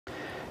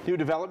New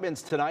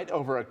developments tonight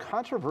over a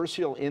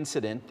controversial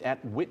incident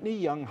at Whitney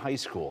Young High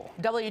School.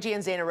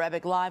 WGN's Dana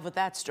Rebick live with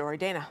that story.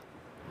 Dana.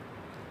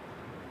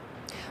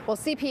 Well,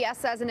 CPS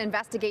says an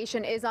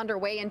investigation is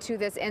underway into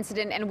this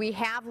incident, and we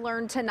have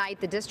learned tonight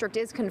the district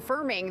is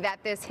confirming that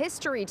this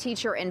history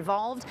teacher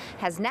involved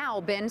has now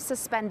been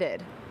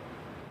suspended.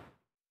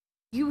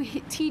 You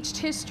teach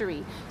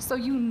history, so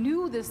you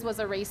knew this was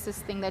a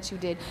racist thing that you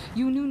did.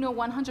 You knew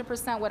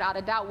 100% without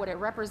a doubt what it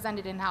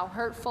represented and how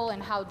hurtful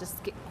and how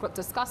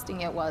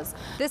disgusting it was.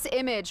 This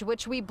image,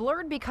 which we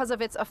blurred because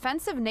of its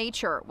offensive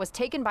nature, was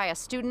taken by a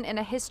student in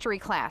a history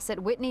class at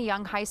Whitney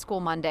Young High School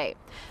Monday.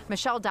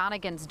 Michelle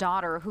Donegan's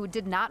daughter, who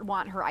did not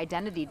want her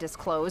identity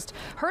disclosed,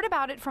 heard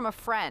about it from a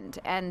friend,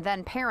 and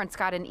then parents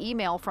got an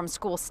email from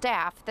school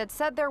staff that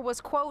said there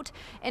was, quote,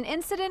 an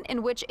incident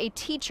in which a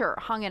teacher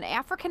hung an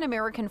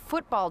African-American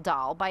football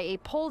doll by a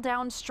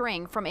pull-down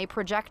string from a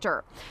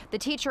projector. The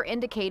teacher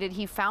indicated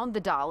he found the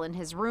doll in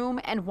his room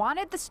and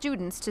wanted the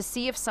students to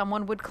see if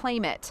someone would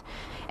claim it.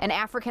 An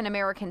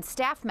African-American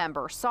staff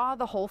member saw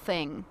the whole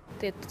thing.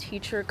 The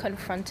teacher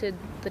confronted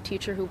the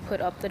teacher who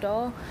put up the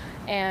doll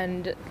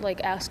and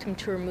asked him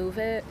to remove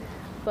it,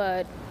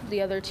 but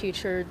the other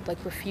teacher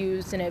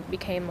refused, and it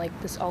became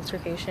this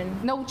altercation.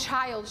 No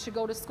child should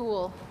go to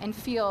school and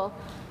feel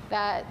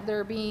that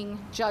they're being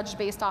judged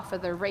based off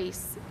of their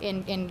race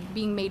and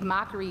being made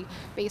mockery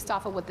based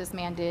off of what this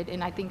man did.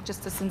 And I think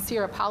just a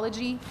sincere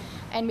apology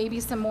and maybe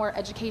some more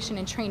education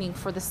and training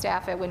for the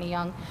staff at Whitney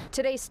Young.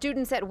 Today,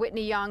 students at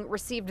Whitney Young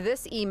received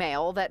this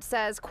email that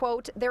says,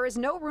 quote, there is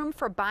no room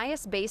for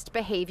bias-based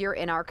behavior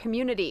in our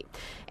community,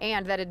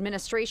 and that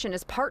administration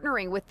is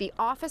partnering with the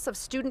Office of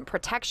Student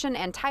Protection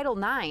and Title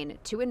IX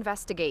to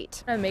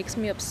investigate. It makes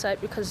me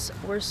upset because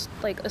we're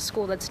a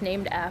school that's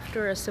named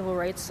after a civil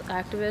rights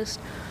activist.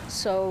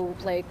 So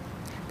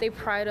they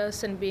pride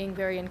us in being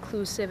very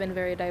inclusive and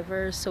very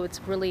diverse, so it's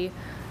really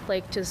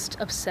just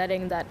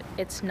upsetting that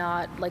it's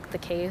not the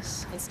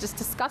case. It's just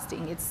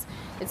disgusting. It's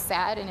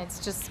sad, and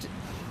it's just,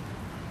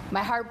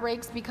 my heart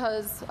breaks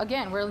because,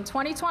 again, we're in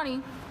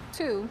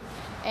 2022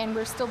 and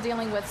we're still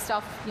dealing with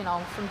stuff,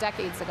 from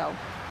decades ago.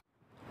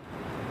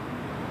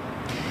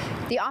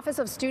 The Office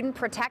of Student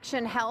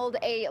Protection held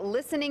a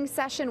listening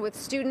session with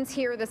students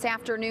here this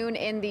afternoon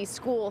in the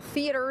school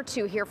theater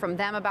to hear from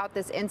them about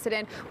this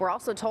incident. We're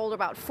also told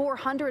about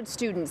 400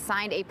 students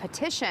signed a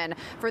petition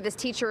for this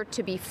teacher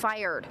to be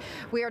fired.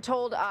 We are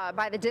told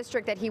by the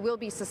district that he will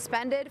be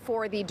suspended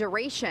for the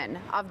duration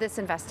of this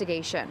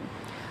investigation.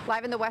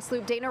 Live in the West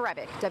Loop, Dana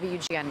Rebick,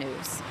 WGN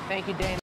News. Thank you, Dana.